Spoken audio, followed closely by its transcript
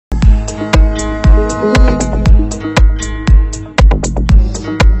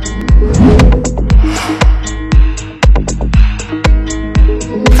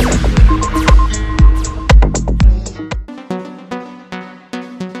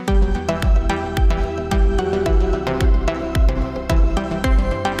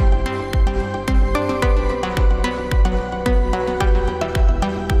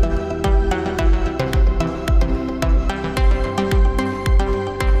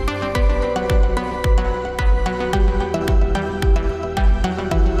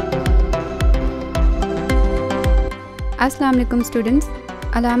السلام علیکم اسٹوڈنٹس،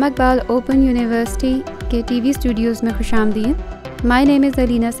 علامہ Iqbal open university کے ٹی وی اسٹوڈیوز میں خوش آمدید۔ مائی نیم از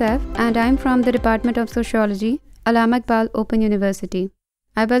Aleena Saif and I am from the Department of Sociology, Allama Iqbal Open University.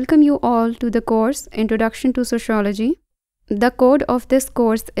 I welcome you all to the course Introduction to Sociology. The code of this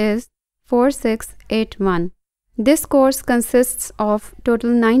course is 4681. This course consists of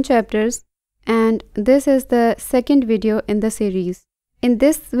total 9 chapters and this is the second video in the series. In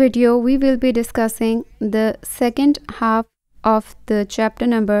this video, we will be discussing the second half of the chapter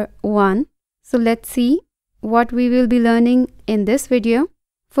number 1. So let's see what we will be learning in this video.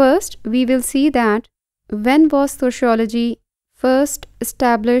 First, we will see that when was sociology first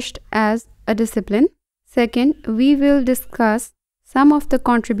established as a discipline. Second, we will discuss some of the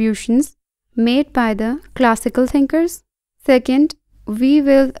contributions made by the classical thinkers. Second, we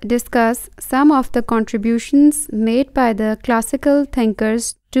will discuss some of the contributions made by the classical thinkers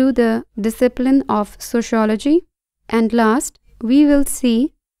to the discipline of sociology. And last, we will see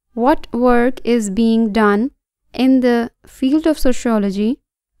what work is being done in the field of sociology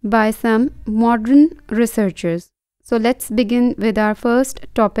by some modern researchers. So let's begin with our first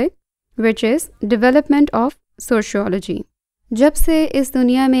topic, which is development of sociology. جب سے اس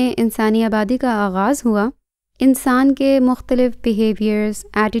دنیا میں انسانی آبادی کا آغاز ہوا، انسان کے مختلف بیہیویئرز،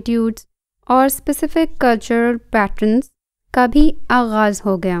 ایٹیٹیوڈز اور اسپیسیفک کلچرل پیٹرنز کا بھی آغاز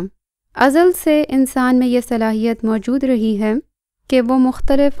ہو گیا۔ ازل سے انسان میں یہ صلاحیت موجود رہی ہے کہ وہ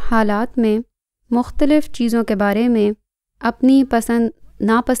مختلف حالات میں مختلف چیزوں کے بارے میں اپنی پسند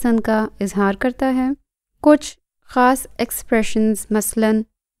ناپسند کا اظہار کرتا ہے۔ کچھ خاص ایکسپریشنز مثلاً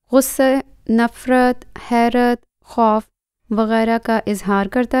غصے، نفرت، حیرت، خوف وغیرہ کا اظہار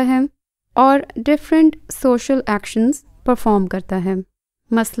کرتا ہے اور ڈفرینٹ سوشل ایکشنز پرفارم کرتا ہے،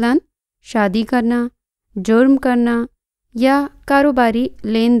 مثلاً شادی کرنا، جرم کرنا یا کاروباری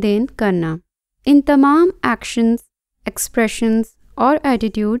لین دین کرنا۔ ان تمام ایکشنز، ایکسپریشنز اور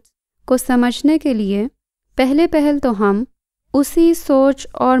ایٹیٹیوڈز کو سمجھنے کے لیے پہل تو ہم اسی سوچ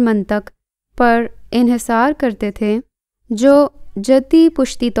اور منطق پر انحصار کرتے تھے جو جدی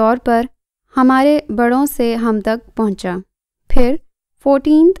پشتی طور پر ہمارے بڑوں سے ہم تک پہنچا۔ پھر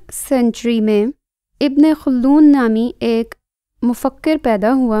 14th سینچری میں ابن خلدون نامی ایک مفکر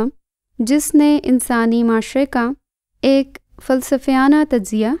پیدا ہوا جس نے انسانی معاشرے کا ایک فلسفیانہ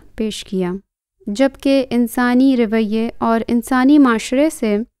تجزیہ پیش کیا، جبکہ انسانی رویے اور انسانی معاشرے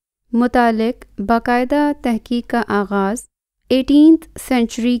سے متعلق باقاعدہ تحقیق کا آغاز 18th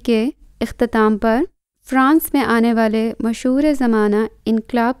سینچری کے اختتام پر فرانس میں آنے والے مشہور زمانہ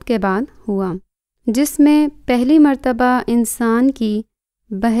انقلاب کے بعد ہوا، جس میں پہلی مرتبہ انسان کی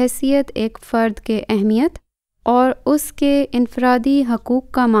بحیثیت ایک فرد کے اہمیت اور اس کے انفرادی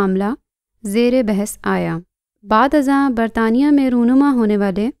حقوق کا معاملہ زیر بحث آیا۔ بعد ازاں برطانیہ میں رونما ہونے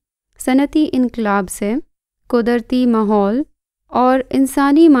والے صنعتی انقلاب سے قدرتی ماحول اور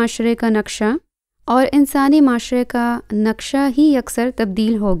انسانی معاشرے کا نقشہ ہی یکسر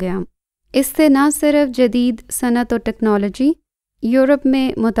تبدیل ہو گیا۔ اس سے نہ صرف جدید صنعت و ٹیکنالوجی یورپ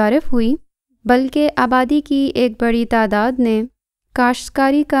میں متعارف ہوئی، بلکہ آبادی کی ایک بڑی تعداد نے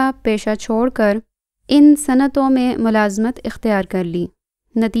کاشتکاری کا پیشہ چھوڑ کر ان صنعتوں میں ملازمت اختیار کر لی۔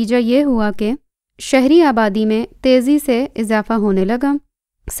 نتیجہ یہ ہوا کہ شہری آبادی میں تیزی سے اضافہ ہونے لگا،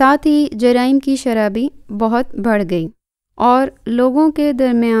 ساتھ ہی جرائم کی شرح بھی بہت بڑھ گئی اور لوگوں کے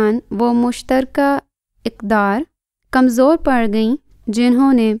درمیان وہ مشترکہ اقدار کمزور پڑ گئیں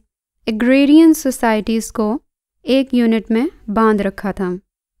جنہوں نے ایگریرین سوسائٹیز کو ایک یونٹ میں باندھ رکھا تھا۔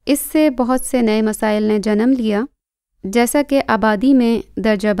 اس سے بہت سے نئے مسائل نے جنم لیا، جیسا کہ آبادی میں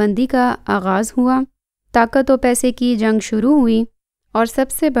درجہ بندی کا آغاز ہوا، طاقت و پیسے کی جنگ شروع ہوئی اور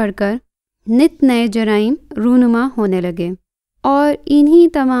سب سے بڑھ کر نت نئے جرائم رونما ہونے لگے، اور انہی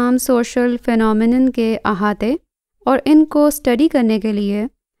تمام سوشل فینومینن کے احاطے اور ان کو اسٹڈی کرنے کے لیے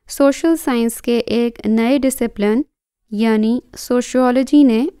سوشل سائنس کے ایک نئے ڈسپلن یعنی سوشیولوجی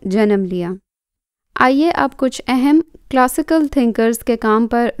نے جنم لیا۔ آئیے اب کچھ اہم کلاسیکل تھنکرز کے کام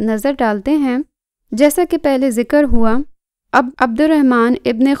پر نظر ڈالتے ہیں۔ جیسا کہ پہلے ذکر ہوا، عبد الرحمن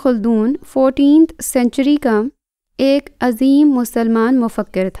ابن خلدون 14th سینچری کا ایک عظیم مسلمان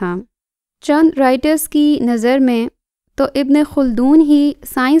مفکر تھا۔ چند رائٹرز کی نظر میں تو ابن خلدون ہی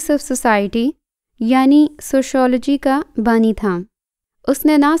سائنس آف سوسائٹی یعنی سوشیولوجی کا بانی تھا۔ اس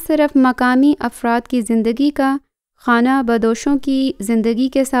نے نہ صرف مقامی افراد کی زندگی کا خانہ بدوشوں کی زندگی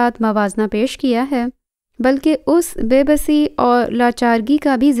کے ساتھ موازنہ پیش کیا ہے، بلکہ اس بے بسی اور لاچارگی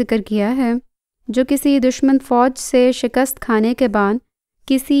کا بھی ذکر کیا ہے جو کسی دشمن فوج سے شکست کھانے کے بعد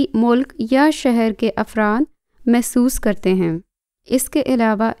کسی ملک یا شہر کے افراد محسوس کرتے ہیں۔ اس کے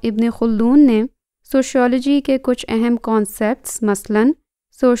علاوہ ابن خلدون نے سوشیولوجی کے کچھ اہم کانسیپٹس مثلاً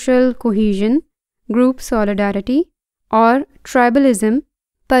سوشل کوہیژن، گروپ سولیڈارٹی اور ٹرائبلزم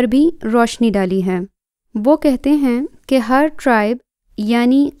پر بھی روشنی ڈالی ہے۔ وہ کہتے ہیں کہ ہر ٹرائب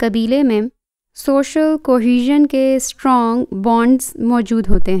یعنی قبیلے میں سوشل کوہیژن کے اسٹرانگ بانڈز موجود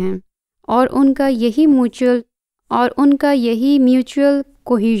ہوتے ہیں، اور ان کا یہی میوچول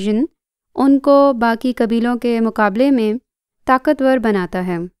کوہیژن ان کو باقی قبیلوں کے مقابلے میں طاقتور بناتا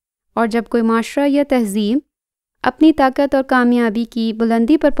ہے۔ اور جب کوئی معاشرہ یا تہذیب اپنی طاقت اور کامیابی کی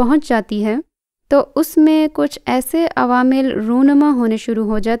بلندی پر پہنچ جاتی ہے تو اس میں کچھ ایسے عوامل رونما ہونے شروع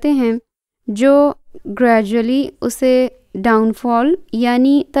ہو جاتے ہیں جو گریجولی اسے ڈاؤن فال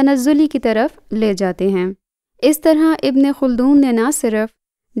یعنی تنزلی کی طرف لے جاتے ہیں۔ اس طرح ابن خلدون نے نہ صرف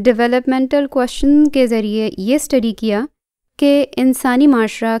ڈیولپمنٹل کویشچن کے ذریعے یہ اسٹڈی کیا کہ انسانی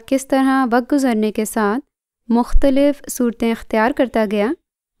معاشرہ کس طرح وقت گزرنے کے ساتھ مختلف صورتیں اختیار کرتا گیا،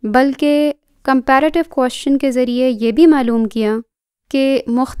 بلکہ کمپیریٹیو کویشچن کے ذریعے یہ بھی معلوم کیا کہ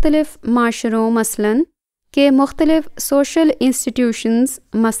مختلف معاشروں مثلاً کہ مختلف سوشل انسٹیٹیوشنز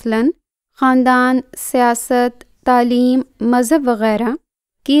مثلاً خاندان، سیاست، تعلیم، مذہب وغیرہ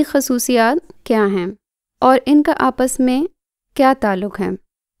کی خصوصیات کیا ہیں اور ان کا آپس میں کیا تعلق ہے۔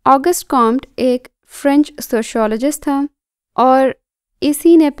 آگسٹ کامٹ ایک فرینچ سوشیولوجسٹ تھا اور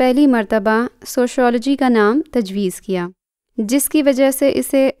اسی نے پہلی مرتبہ سوشیولوجی کا نام تجویز کیا، جس کی وجہ سے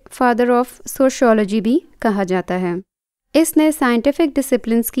اسے فادر آف سوشیولوجی بھی کہا جاتا ہے۔ اس نے سائنٹیفک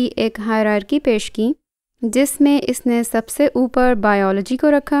ڈسپلنس کی ایک ہائرارکی پیش کی، جس میں اس نے سب سے اوپر بائیولوجی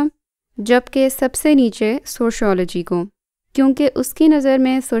کو رکھا جبکہ سب سے نیچے سوشیولوجی کو، کیونکہ اس کی نظر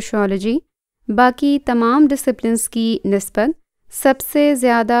میں سوشیولوجی باقی تمام ڈسپلنس کی نسبت سب سے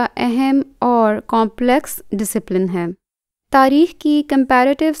زیادہ اہم اور کمپلیکس ڈسپلن ہے۔ تاریخ کی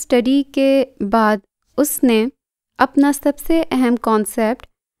کمپیریٹیو اسٹڈی کے بعد اس نے اپنا سب سے اہم کانسیپٹ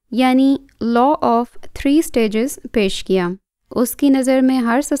یعنی لا آف 3 اسٹیجز پیش کیا۔ اس کی نظر میں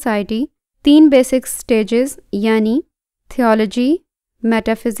ہر سوسائٹی 3 بیسک اسٹیجز یعنی تھیولوجی،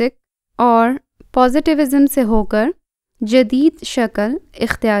 میٹافزک اور پازیٹیوزم سے ہو کر جدید شکل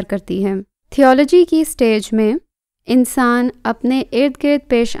اختیار کرتی ہے۔ تھیولوجی کی اسٹیج میں انسان اپنے ارد گرد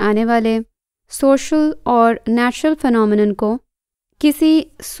پیش آنے والے سوشل اور نیچرل فنومینن کو کسی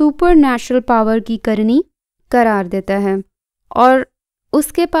سپر نیچرل پاور کی کرنی قرار دیتا ہے اور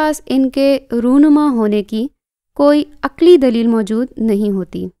اس کے پاس ان کے رونما ہونے کی کوئی عقلی دلیل موجود نہیں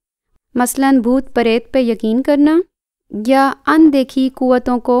ہوتی، مثلاً بھوت پریت پہ یقین کرنا یا اندیکھی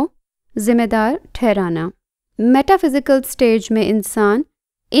قوتوں کو ذمہ دار ٹھہرانا۔ میٹافزیکل سٹیج میں انسان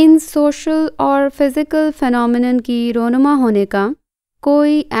ان سوشل اور فزیکل فنومینن کی رونما ہونے کا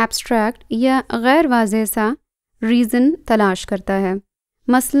کوئی ایبسٹریکٹ یا غیر واضح سا ریزن تلاش کرتا ہے،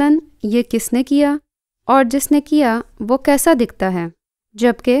 مثلاً یہ کس نے کیا اور جس نے کیا وہ کیسا دکھتا ہے،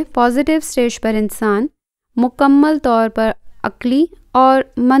 جبکہ پازیٹیو سٹیج پر انسان مکمل طور پر عقلی اور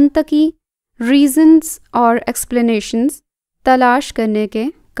منطقی ریزنز اور ایکسپلینیشنز تلاش کرنے کے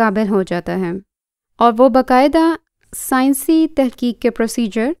قابل ہو جاتا ہے، اور وہ باقاعدہ سائنسی تحقیق کے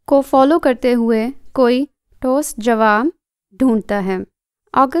پروسیجر کو فالو کرتے ہوئے کوئی ٹھوس جواب ڈھونڈتا ہے۔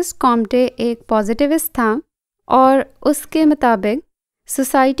 آگسٹ کامٹے ایک پازیٹیوسٹ تھا اور اس کے مطابق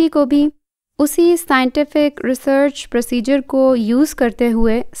سوسائٹی کو بھی اسی سائنٹیفک ریسرچ پروسیجر کو یوز کرتے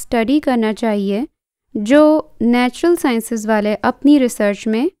ہوئے اسٹڈی کرنا چاہیے جو نیچرل سائنسز والے اپنی ریسرچ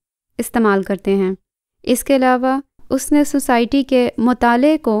میں استعمال کرتے ہیں۔ اس کے علاوہ اس نے سوسائٹی کے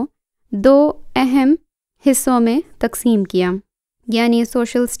مطالعے کو 2 اہم حصوں میں تقسیم کیا، یعنی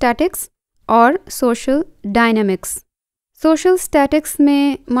سوشل اسٹیٹکس اور سوشل ڈائنامکس۔ سوشل اسٹیٹکس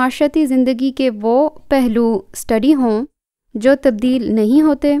میں معاشرتی زندگی کے وہ پہلو اسٹڈی ہوں جو تبدیل نہیں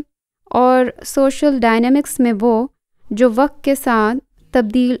ہوتے، اور سوشل ڈائنامکس میں وہ جو وقت کے ساتھ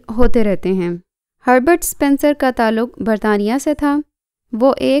تبدیل ہوتے رہتے ہیں۔ ہربرٹ اسپینسر کا تعلق برطانیہ سے تھا۔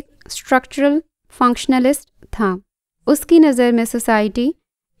 وہ ایک اسٹرکچرل فنکشنلسٹ تھا۔ اس کی نظر میں سوسائٹی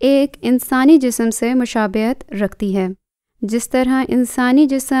ایک انسانی جسم سے مشابہت رکھتی ہے۔ جس طرح انسانی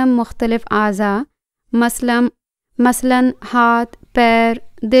جسم مختلف اعضاء مثلاً ہاتھ، پیر،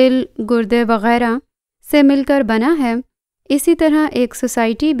 دل، گردے وغیرہ سے مل کر بنا ہے، اسی طرح ایک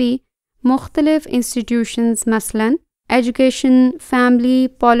سوسائٹی بھی مختلف انسٹیٹیوشنز مثلاً ایجوکیشن، فیملی،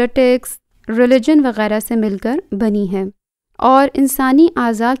 پولیٹکس، ریلیجن وغیرہ سے مل کر بنی ہے، اور انسانی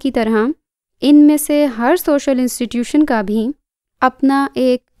اعضاء کی طرح ان میں سے ہر سوشل انسٹیٹیوشن کا بھی اپنا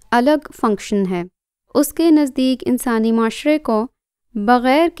ایک الگ فنکشن ہے۔ اس کے نزدیک انسانی معاشرے کو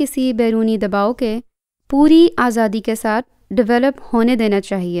بغیر کسی بیرونی دباؤ کے پوری آزادی کے ساتھ ڈیولپ ہونے دینا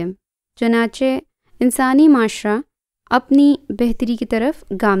چاہیے، چنانچہ انسانی معاشرہ اپنی بہتری کی طرف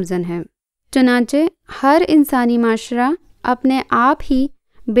گامزن ہے۔ چنانچہ ہر انسانی معاشرہ اپنے آپ ہی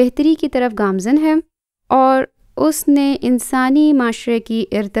بہتری کی طرف گامزن ہے، اور اس نے انسانی معاشرے کی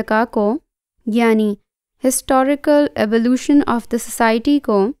ارتقاء کو یعنی historical evolution of the society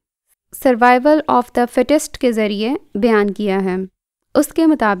کو سروائیول آف دا فٹسٹ کے ذریعے بیان کیا ہے۔ اس کے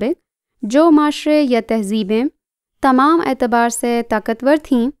مطابق جو معاشرے یا تہذیبیں تمام اعتبار سے طاقتور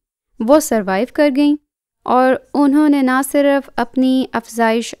تھیں وہ سروائیو کر گئیں، اور انہوں نے نہ صرف اپنی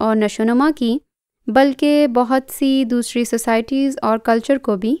افزائش اور نشوونما کی بلکہ بہت سی دوسری سوسائٹیز اور کلچر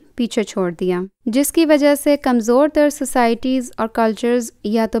کو بھی پیچھے چھوڑ دیا، جس کی وجہ سے کمزور تر سوسائٹیز اور کلچرز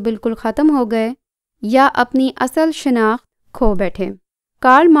یا تو بالکل ختم ہو گئے یا اپنی اصل شناخت کھو بیٹھے۔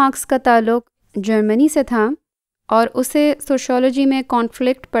 کارل مارکس کا تعلق جرمنی سے تھا اور اسے سوشیولوجی میں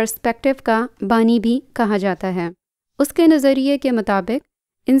کانفلکٹ پرسپیکٹو کا بانی بھی کہا جاتا ہے۔ اس کے نظریے کے مطابق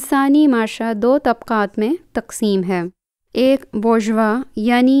انسانی معاشرہ دو طبقات میں تقسیم ہے، ایک بورژوا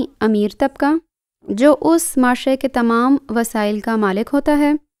یعنی امیر طبقہ جو اس معاشرے کے تمام وسائل کا مالک ہوتا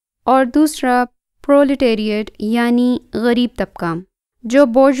ہے، اور دوسرا پرولٹیریٹ یعنی غریب طبقہ جو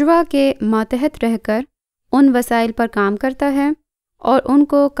بورژوا کے ماتحت رہ کر ان وسائل پر کام کرتا ہے اور ان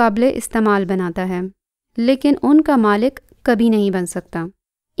کو قابل استعمال بناتا ہے، لیکن ان کا مالک کبھی نہیں بن سکتا۔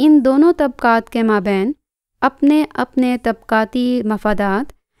 ان دونوں طبقات کے مابین اپنے اپنے طبقاتی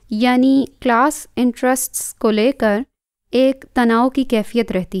مفادات یعنی کلاس انٹرسٹس کو لے کر ایک تناؤ کی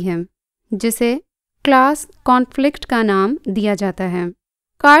کیفیت رہتی ہے، جسے کلاس کانفلکٹ کا نام دیا جاتا ہے۔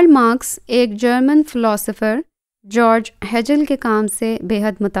 کارل مارکس ایک جرمن فلاسفر جارج ہیجل کے کام سے بے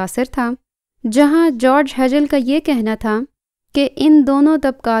حد متاثر تھا، جہاں جارج ہیجل کا یہ کہنا تھا کہ ان دونوں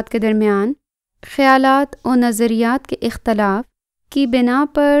طبقات کے درمیان خیالات و نظریات کے اختلاف کی بنا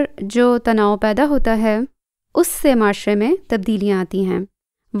پر جو تناؤ پیدا ہوتا ہے اس سے معاشرے میں تبدیلیاں آتی ہیں۔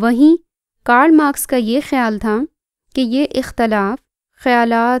 وہیں کارل مارکس کا یہ خیال تھا کہ یہ اختلاف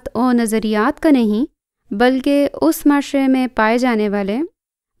خیالات و نظریات کا نہیں بلکہ اس معاشرے میں پائے جانے والے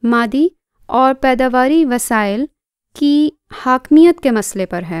مادی اور پیداواری وسائل کی حاکمیت کے مسئلے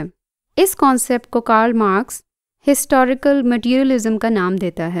پر ہے۔ اس کانسیپٹ کو کارل مارکس ہسٹوریکل مٹیریلزم کا نام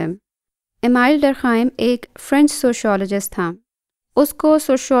دیتا ہے۔ ایمیل ڈرخائم ایک فرینچ سوشیولوجسٹ تھا۔ اس کو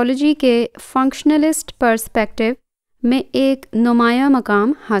سوشیولوجی کے فنکشنلسٹ پرسپیکٹو میں ایک نمایاں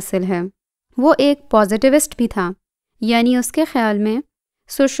مقام حاصل ہے۔ وہ ایک پازیٹیوسٹ بھی تھا، یعنی اس کے خیال میں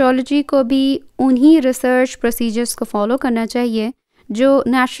سوشیولوجی کو بھی انہی ریسرچ پروسیجرز کو فالو کرنا چاہیے جو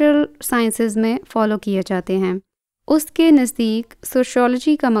نیچرل سائنسز میں فالو کیے جاتے ہیں۔ اس کے نزدیک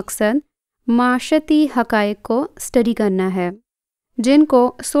سوشیولوجی کا مقصد معاشرتی حقائق کو اسٹڈی کرنا ہے، جن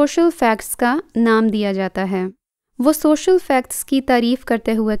کو سوشل فیکٹس کا نام دیا جاتا ہے۔ وہ سوشل فیکٹس کی تعریف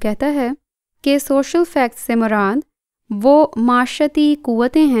کرتے ہوئے کہتا ہے کہ سوشل فیکٹس سے مراد وہ معاشرتی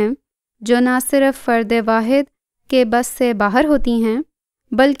قوتیں ہیں جو نہ صرف فرد واحد کے بس سے باہر ہوتی ہیں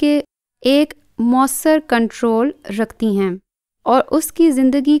بلکہ ایک مؤثر کنٹرول رکھتی ہیں اور اس کی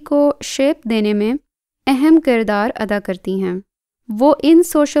زندگی کو شیپ دینے میں اہم کردار ادا کرتی ہیں۔ وہ ان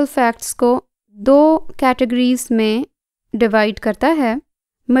سوشل فیکٹس کو دو کیٹیگریز میں ڈیوائڈ کرتا ہے۔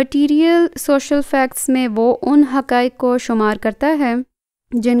 مٹیریل سوشل فیکٹس میں وہ ان حقائق کو شمار کرتا ہے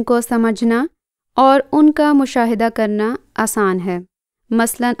جن کو سمجھنا اور ان کا مشاہدہ کرنا آسان ہے،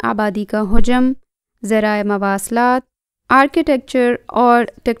 مثلاً آبادی کا حجم، ذرائع مواصلات، آرکیٹیکچر اور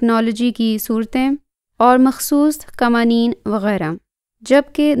ٹیکنالوجی کی صورتیں اور مخصوص قوانین وغیرہ،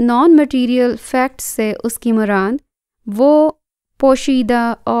 جبکہ نان مٹیریل فیکٹس سے اس کی مراد وہ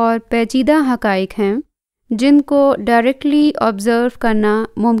پوشیدہ اور پیچیدہ حقائق ہیں جن کو ڈائریکٹلی آبزرو کرنا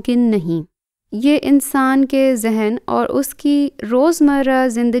ممکن نہیں۔ یہ انسان کے ذہن اور اس کی روزمرہ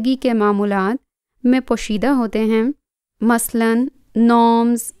زندگی کے معمولات میں پوشیدہ ہوتے ہیں، مثلاً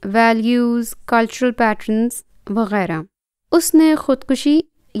نارمز، ویلیوز، کلچرل پیٹرنز وغیرہ۔ اس نے خودکشی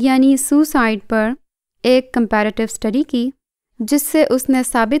یعنی سوسائڈ پر ایک کمپیریٹیو اسٹڈی کی، جس سے اس نے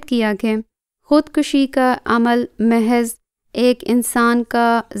ثابت کیا کہ خودکشی کا عمل محض ایک انسان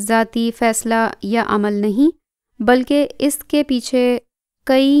کا ذاتی فیصلہ یا عمل نہیں بلکہ اس کے پیچھے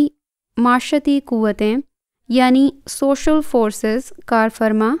کئی معاشرتی قوتیں یعنی سوشل فورسز کار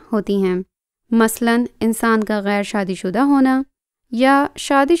فرما ہوتی ہیں، مثلاً انسان کا غیر شادی شدہ ہونا، یا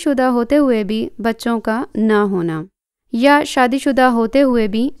شادی شدہ ہوتے ہوئے بھی بچوں کا نہ ہونا، یا شادی شدہ ہوتے ہوئے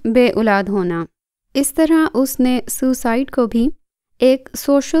بھی بے اولاد ہونا۔ اس طرح اس نے سوسائڈ کو بھی ایک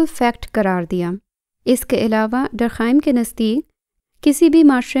سوشل فیکٹ قرار دیا۔ اس کے علاوہ ڈرخائم کے نزدیک کسی بھی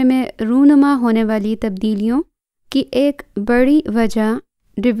معاشرے میں رونما ہونے والی تبدیلیوں کی ایک بڑی وجہ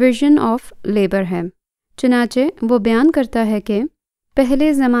ڈویژن آف لیبر ہے۔ چنانچہ وہ بیان کرتا ہے کہ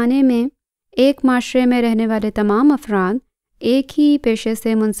پہلے زمانے میں ایک معاشرے میں رہنے والے تمام افراد ایک ہی پیشے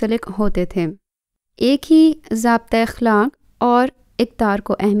سے منسلک ہوتے تھے، ایک ہی ضابطۂ اخلاق اور اقدار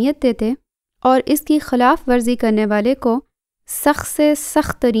کو اہمیت دیتے اور اس کی خلاف ورزی کرنے والے کو سخت سے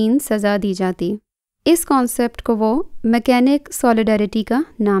سخت ترین سزا دی جاتی۔ اس کانسیپٹ کو وہ میکینک سولیڈیرٹی کا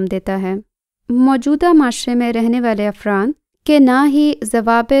نام دیتا ہے۔ موجودہ معاشرے میں رہنے والے افراد کہ نہ ہی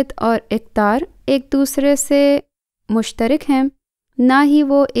ضوابط اور اقدار ایک دوسرے سے مشترک ہیں، نہ ہی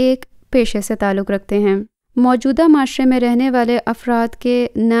وہ ایک پیشے سے تعلق رکھتے ہیں۔ موجودہ معاشرے میں رہنے والے افراد کے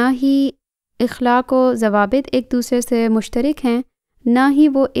نہ ہی اخلاق و ضوابط ایک دوسرے سے مشترک ہیں، نہ ہی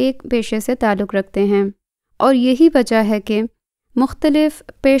وہ ایک پیشے سے تعلق رکھتے ہیں، اور یہی وجہ ہے کہ مختلف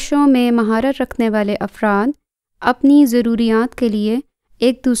پیشوں میں مہارت رکھنے والے افراد اپنی ضروریات کے لیے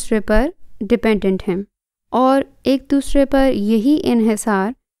ایک دوسرے پر ڈپینڈنٹ ہیں، اور ایک دوسرے پر یہی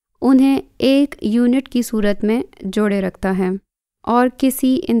انحصار انہیں ایک یونٹ کی صورت میں جوڑے رکھتا ہے، اور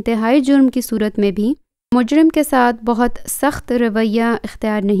کسی انتہائی جرم کی صورت میں بھی مجرم کے ساتھ بہت سخت رویہ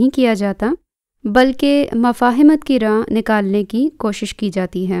اختیار نہیں کیا جاتا، بلکہ مفاہمت کی راہ نکالنے کی کوشش کی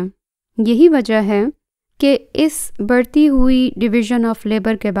جاتی ہے۔ یہی وجہ ہے کہ اس بڑھتی ہوئی ڈویژن آف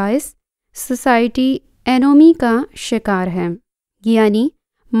لیبر کے باعث سوسائٹی اینومی کا شکار ہے، یعنی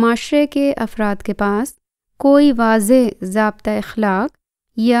معاشرے کے افراد کے پاس کوئی واضح ضابطہ اخلاق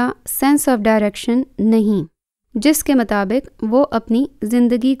یا سینس آف ڈائریکشن نہیں جس کے مطابق وہ اپنی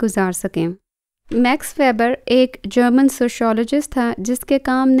زندگی گزار سکیں۔ میکس ویبر ایک جرمن سوشیولوجسٹ تھا جس کے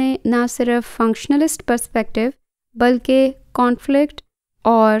کام نے نہ صرف فنکشنلسٹ پرسپیکٹو بلکہ کانفلکٹ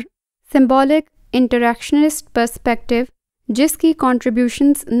اور سمبولک انٹریکشنلسٹ پرسپیکٹو، جس کی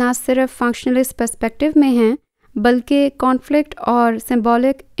کنٹریبیوشنز نہ صرف فنکشنلسٹ پرسپیکٹو میں ہیں بلکہ کانفلکٹ اور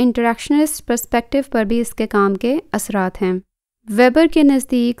سمبولک انٹریکشنلسٹ پرسپیکٹو پر بھی اس کے کام کے اثرات ہیں۔ ویبر کے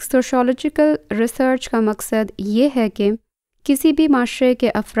نزدیک سوشیولوجیکل ریسرچ کا مقصد یہ ہے کہ کسی بھی معاشرے کے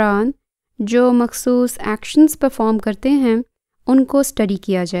افراد جو مخصوص ایکشنز پرفارم کرتے ہیں ان کو اسٹڈی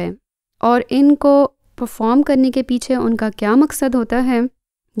کیا جائے، اور ان کو پرفارم کرنے کے پیچھے ان کا کیا مقصد ہوتا ہے،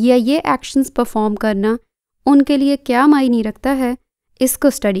 یا یہ ایکشنز پرفارم کرنا ان کے لیے کیا معنی رکھتا ہے، اس کو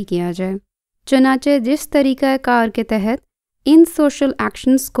اسٹڈی کیا جائے۔ چنانچہ جس طریقہ کار کے تحت ان سوشل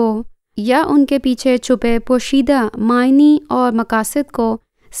ایکشنز کو یا ان کے پیچھے چھپے پوشیدہ معنی اور مقاصد کو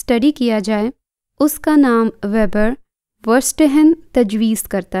اسٹڈی کیا جائے، اس کا نام ویبر ورسٹہن تجویز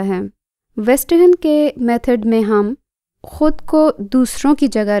کرتا ہے۔ ویسٹہن کے میتھڈ میں ہم خود کو دوسروں کی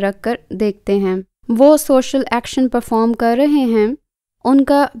جگہ رکھ کر دیکھتے ہیں، وہ سوشل ایکشن پرفارم کر رہے ہیں، ان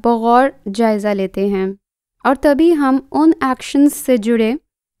کا بغور جائزہ لیتے ہیں، اور تبھی ہم ان ایکشنز سے جڑے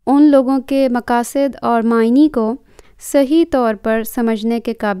ان لوگوں کے مقاصد اور معنی کو صحیح طور پر سمجھنے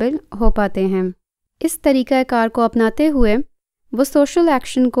کے قابل ہو پاتے ہیں۔ اس طریقہ کار کو اپناتے ہوئے وہ سوشل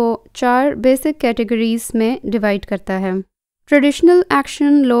ایکشن کو 4 بیسک کیٹیگریز میں ڈیوائڈ کرتا ہے۔ ٹریڈیشنل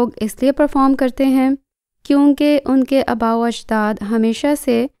ایکشن لوگ اس لیے پرفارم کرتے ہیں کیونکہ ان کے آباء و اجداد ہمیشہ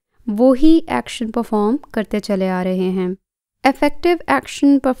سے وہی ایکشن پرفارم کرتے چلے آ رہے ہیں۔ افیکٹو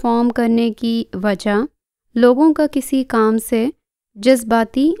ایکشن پرفارم کرنے کی وجہ لوگوں کا کسی کام سے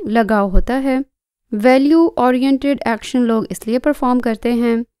جذباتی لگاؤ ہوتا ہے۔ ویلیو اورینٹڈ ایکشن لوگ اس لیے پرفارم کرتے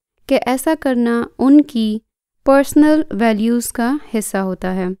ہیں کہ ایسا کرنا ان کی پرسنل ویلیوز کا حصہ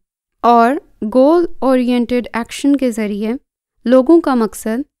ہوتا ہے، اور گول اورینٹڈ ایکشن کے ذریعے لوگوں کا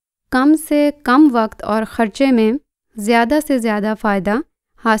مقصد کم سے کم وقت اور خرچے میں زیادہ سے زیادہ فائدہ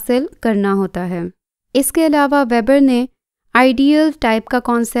حاصل کرنا ہوتا ہے۔ اس کے علاوہ ویبر نے آئیڈیل ٹائپ کا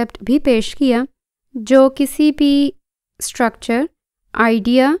کانسیپٹ بھی پیش کیا جو کسی بھی اسٹرکچر،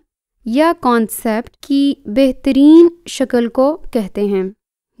 آئیڈیا یا کانسیپٹ کی بہترین شکل کو کہتے ہیں۔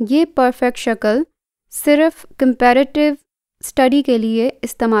 یہ پرفیکٹ شکل صرف کمپیریٹیو اسٹڈی کے لیے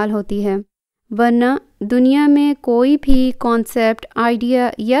استعمال ہوتی ہے، ورنہ دنیا میں کوئی بھی کانسیپٹ، آئیڈیا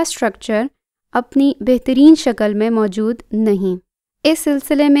یا اسٹرکچر اپنی بہترین شکل میں موجود نہیں۔ اس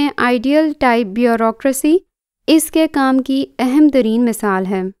سلسلے میں آئیڈیل ٹائپ بیوروکریسی اس کے کام کی اہم ترین مثال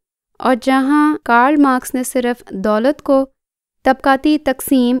ہے، اور جہاں کارل مارکس نے صرف دولت کو طبقاتی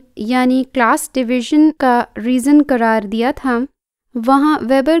تقسیم یعنی کلاس ڈویژن کا ریزن قرار دیا تھا، وہاں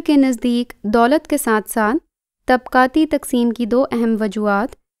ویبر کے نزدیک دولت کے ساتھ ساتھ طبقاتی تقسیم کی 2 اہم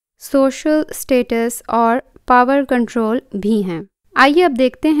وجوہات سوشل اسٹیٹس اور پاور کنٹرول بھی ہیں۔ آئیے اب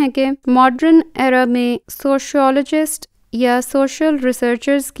دیکھتے ہیں کہ ماڈرن ایرا میں سوشیولوجسٹ یا سوشل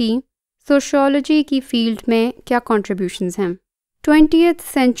ریسرچرز کی سوشیولوجی کی فیلڈ میں کیا کنٹریبیوشنز ہیں۔ 20th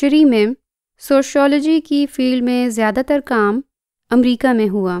سینچری میں سوشیولوجی کی فیلڈ میں زیادہ تر کام امریکہ میں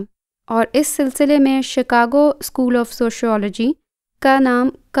ہوا، اور اس سلسلے میں شکاگو اسکول آف سوشیولوجی کا نام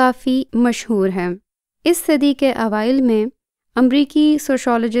کافی مشہور ہے۔ اس صدی کے اوائل میں امریکی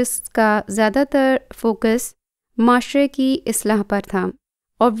سوشیولوجسٹ کا زیادہ تر فوکس معاشرے کی اصلاح پر تھا،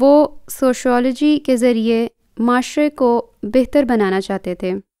 اور وہ سوشیولوجی کے ذریعے معاشرے کو بہتر بنانا چاہتے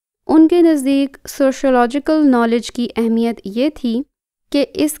تھے۔ ان کے نزدیک سوشیولوجیکل نالج کی اہمیت یہ تھی کہ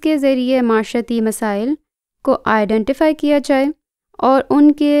اس کے ذریعے معاشرتی مسائل کو آئیڈینٹیفائی کیا جائے اور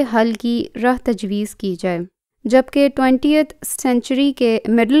ان کے حل کی راہ تجویز کی جائے، جبکہ 20th سینچری کے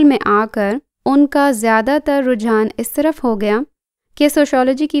مڈل میں آ کر ان کا زیادہ تر رجحان اس طرف ہو گیا کہ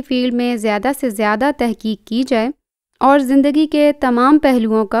سوشیولوجی کی فیلڈ میں زیادہ سے زیادہ تحقیق کی جائے اور زندگی کے تمام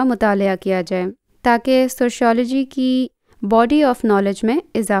پہلوؤں کا مطالعہ کیا جائے تاکہ سوشیولوجی کی باڈی آف نالج میں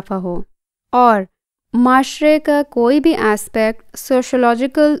اضافہ ہو اور معاشرے کا کوئی بھی اسپیکٹ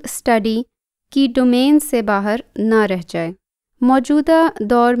سوشولوجیکل اسٹڈی کی ڈومین سے باہر نہ رہ جائے۔ موجودہ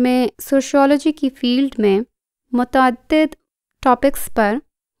دور میں سوشیولوجی کی فیلڈ میں متعدد ٹاپکس پر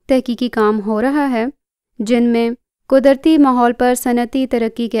تحقیقی کام ہو رہا ہے، جن میں قدرتی ماحول پر صنعتی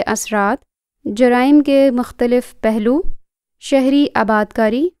ترقی کے اثرات، جرائم کے مختلف پہلو، شہری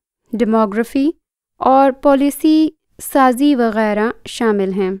آبادکاری، ڈیموگرافی اور پالیسی سازی وغیرہ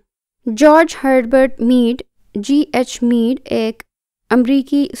شامل ہیں۔ جارج ہربرٹ میڈ میڈ ایک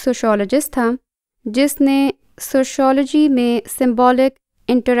امریکی سوشیولوجسٹ تھا جس نے سوشیولوجی میں سمبولک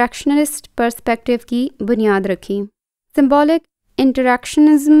انٹریکشنسٹ پرسپیکٹو کی بنیاد رکھی۔ سمبولک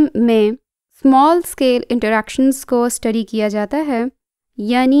انٹریکشنزم میں اسمال اسکیل انٹریکشنز کو اسٹڈی کیا جاتا ہے،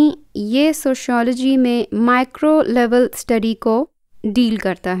 یعنی یہ سوشیولوجی میں مائکرو لیول اسٹڈی کو ڈیل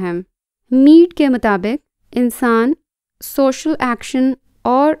کرتا ہے۔ میڈ کے مطابق انسان سوشل ایکشن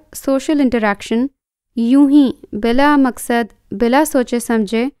اور سوشل انٹریکشن یوں ہی بلا مقصد بلا سوچے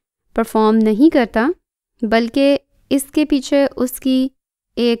سمجھے پرفارم نہیں کرتا، بلکہ اس کے پیچھے اس کی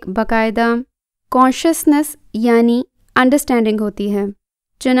ایک باقاعدہ کانشسنس یعنی انڈرسٹینڈنگ ہوتی ہے۔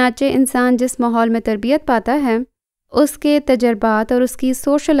 چنانچہ انسان جس ماحول میں تربیت پاتا ہے، اس کے تجربات اور اس کی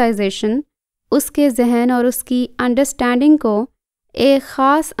سوشلائزیشن اس کے ذہن اور اس کی انڈرسٹینڈنگ کو ایک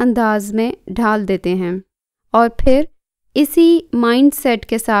خاص انداز میں ڈھال دیتے ہیں، اور پھر اسی مائنڈ سیٹ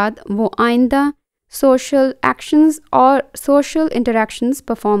کے ساتھ وہ آئندہ سوشل ایکشنز اور سوشل انٹریکشنز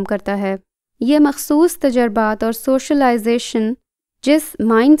پرفارم کرتا ہے۔ یہ مخصوص تجربات اور سوشلائزیشن جس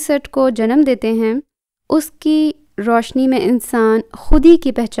مائنڈ سیٹ کو جنم دیتے ہیں، اس کی روشنی میں انسان خود ہی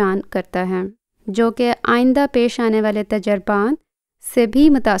کی پہچان کرتا ہے، جو کہ آئندہ پیش آنے والے تجربات سے بھی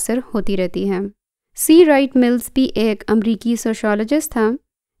متاثر ہوتی رہتی ہے۔ سی رائٹ ملز بھی ایک امریکی سوشیولوجسٹ تھا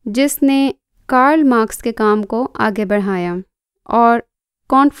جس نے کارل مارکس کے کام کو آگے بڑھایا اور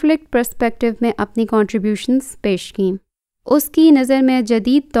کانفلکٹ پرسپیکٹو میں اپنی کنٹریبیوشنز پیش کیں۔ اس کی نظر میں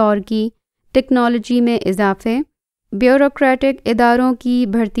جدید دور کی ٹیکنالوجی میں اضافے، بیوروکریٹک اداروں کی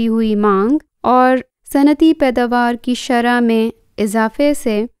بڑھتی ہوئی مانگ اور صنعتی پیداوار کی شرح میں اضافے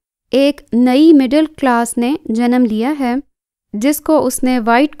سے ایک نئی مڈل کلاس نے جنم لیا ہے جس کو اس نے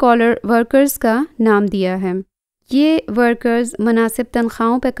وائٹ کالر ورکرز کا نام دیا ہے۔ یہ ورکرز مناسب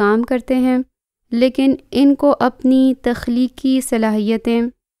تنخواہوں پہ کام کرتے ہیں، لیکن ان کو اپنی تخلیقی صلاحیتیں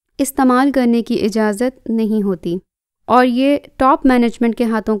استعمال کرنے کی اجازت نہیں ہوتی اور یہ ٹاپ مینجمنٹ کے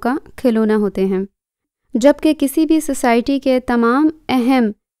ہاتھوں کا کھلونا ہوتے ہیں۔ جبکہ کسی بھی سوسائٹی کے تمام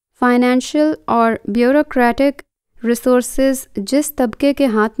اہم فائنینشیل اور بیوروکریٹک ریسورسز جس طبقے کے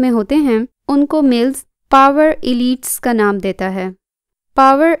ہاتھ میں ہوتے ہیں، ان کو ملز پاور ایلیٹس کا نام دیتا ہے۔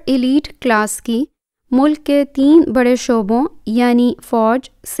 پاور ایلیٹ کلاس کی ملک کے 3 بڑے شعبوں یعنی فوج،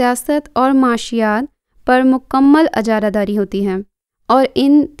 سیاست اور معاشیات پر مکمل اجارہ داری ہوتی ہے، اور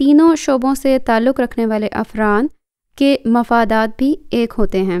ان تینوں شعبوں سے تعلق رکھنے والے افراد کے مفادات بھی ایک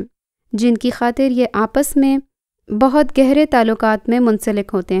ہوتے ہیں، جن کی خاطر یہ آپس میں بہت گہرے تعلقات میں منسلک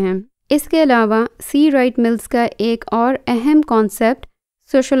ہوتے ہیں۔ اس کے علاوہ سی رائٹ ملز کا ایک اور اہم کانسیپٹ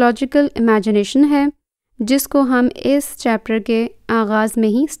سوشولوجیکل امیجنیشن ہے، جس کو ہم اس چیپٹر کے آغاز میں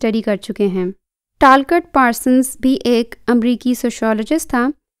ہی اسٹڈی کر چکے ہیں۔ ٹالکٹ پارسنز بھی ایک امریکی سوشیولوجسٹ تھا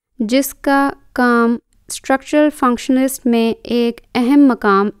جس کا کام اسٹرکچرل فنکشنلسٹ میں ایک اہم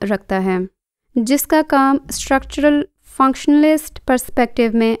مقام رکھتا ہے، پرسپیکٹو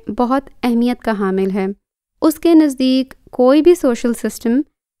میں بہت اہمیت کا حامل ہے۔ اس کے نزدیک کوئی بھی سوشل سسٹم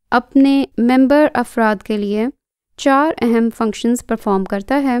اپنے ممبر افراد کے لیے 4 اہم فنکشنز پرفارم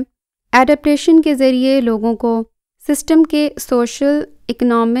کرتا ہے۔ ایڈپٹیشن کے ذریعے لوگوں کو سسٹم کے سوشل،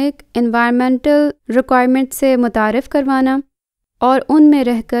 اکنامک، انوائرمنٹل ریکوائرمنٹ سے متعارف کروانا اور ان میں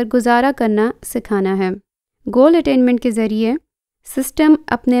رہ کر گزارا کرنا سکھانا ہے۔ گول اٹینمنٹ کے ذریعے سسٹم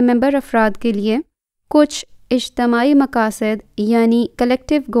اپنے ممبر افراد کے لیے کچھ اجتماعی مقاصد یعنی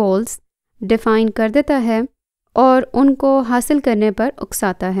کلیکٹیو گولز ڈیفائن کر دیتا ہے اور ان کو حاصل کرنے پر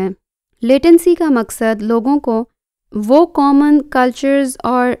اکساتا ہے۔ لیٹنسی کا مقصد لوگوں کو وہ کامن کلچرز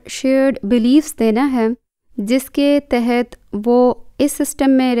اور شیئرڈ بیلیفز دینا ہے جس کے تحت وہ اس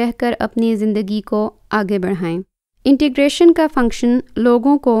سسٹم میں رہ کر اپنی زندگی کو آگے بڑھائیں۔ انٹیگریشن کا فنکشن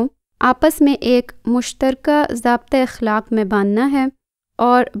لوگوں کو آپس میں ایک مشترکہ ضابطۂ اخلاق میں باندھنا ہے،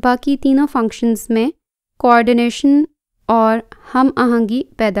 اور باقی تینوں فنکشنز میں کوآرڈینیشن اور ہم آہنگی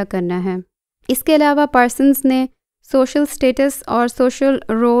پیدا کرنا ہے۔ اس کے علاوہ پارسنز نے سوشل سٹیٹس اور سوشل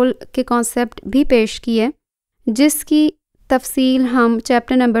رول کے کانسیپٹ بھی پیش کیے، جس کی تفصیل ہم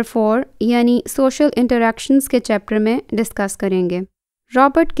چیپٹر نمبر 4 یعنی سوشل انٹریکشنز کے چیپٹر میں ڈسکس کریں گے۔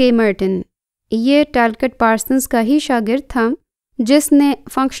 رابرٹ کے مرٹن یہ ٹالکٹ پارسنز کا ہی شاگرد تھا جس نے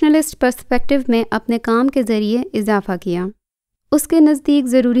فنکشنلسٹ پرسپیکٹو میں اپنے کام کے ذریعے اضافہ کیا۔ اس کے نزدیک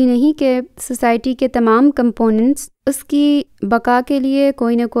ضروری نہیں کہ سوسائٹی کے تمام کمپوننٹس اس کی بقا کے لیے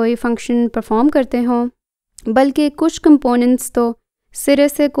کوئی نہ کوئی فنکشن پرفارم کرتے ہوں، بلکہ کچھ کمپوننٹس تو سرے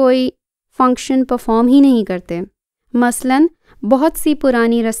سے کوئی فنکشن پرفارم ہی نہیں کرتے۔ مثلاً بہت سی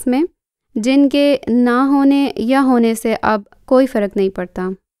پرانی رسمیں جن کے نہ ہونے یا ہونے سے اب کوئی فرق نہیں پڑتا،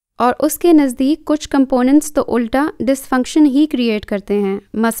 اور اس کے نزدیک کچھ کمپوننٹس تو الٹا ڈس فنکشن ہی کریٹ کرتے ہیں،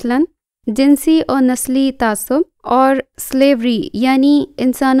 مثلاً جنسی اور نسلی تعصب اور سلیوری یعنی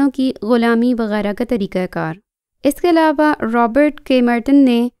انسانوں کی غلامی وغیرہ کا طریقہ کار۔ اس کے علاوہ رابرٹ کے مرٹن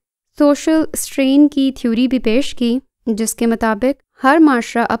نے سوشل اسٹرین کی تھیوری بھی پیش کی، جس کے مطابق ہر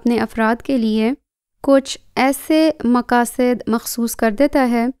معاشرہ اپنے افراد کے لیے کچھ ایسے مقاصد مخصوص کر دیتا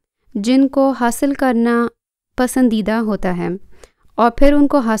ہے جن کو حاصل کرنا پسندیدہ ہوتا ہے، اور پھر ان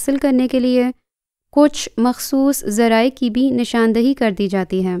کو حاصل کرنے کے لیے کچھ مخصوص ذرائع کی بھی نشاندہی کر دی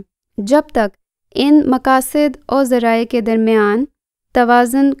جاتی ہے۔ جب تک ان مقاصد اور ذرائع کے درمیان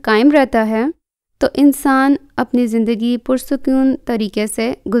توازن قائم رہتا ہے تو انسان اپنی زندگی پرسکون طریقے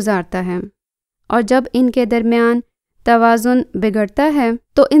سے گزارتا ہے، اور جب ان کے درمیان توازن بگڑتا ہے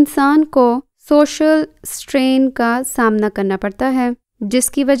تو انسان کو سوشل اسٹرین کا سامنا کرنا پڑتا ہے، جس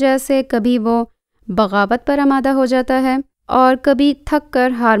کی وجہ سے کبھی وہ بغاوت پر آمادہ ہو جاتا ہے اور کبھی تھک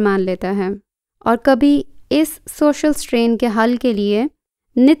کر ہار مان لیتا ہے، اور کبھی اس سوشل اسٹرین کے حل کے لیے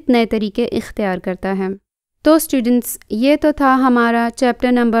نت نئے طریقے اختیار کرتا ہے۔ تو اسٹوڈنٹس، یہ تو تھا ہمارا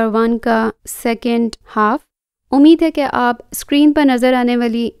چیپٹر نمبر 1 کا سیکنڈ ہاف۔ امید ہے کہ آپ اسکرین پر نظر آنے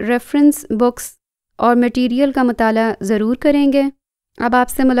والی ریفرنس بکس اور مٹیریل کا مطالعہ ضرور کریں گے۔ اب آپ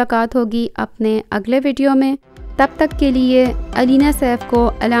سے ملاقات ہوگی اپنے اگلے ویڈیو میں۔ تب تک کے لیے علینا سیف کو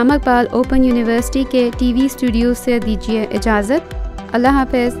علامہ اقبال اوپن یونیورسٹی کے ٹی وی اسٹوڈیو سے دیجیے اجازت۔ اللہ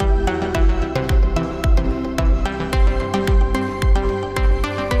حافظ۔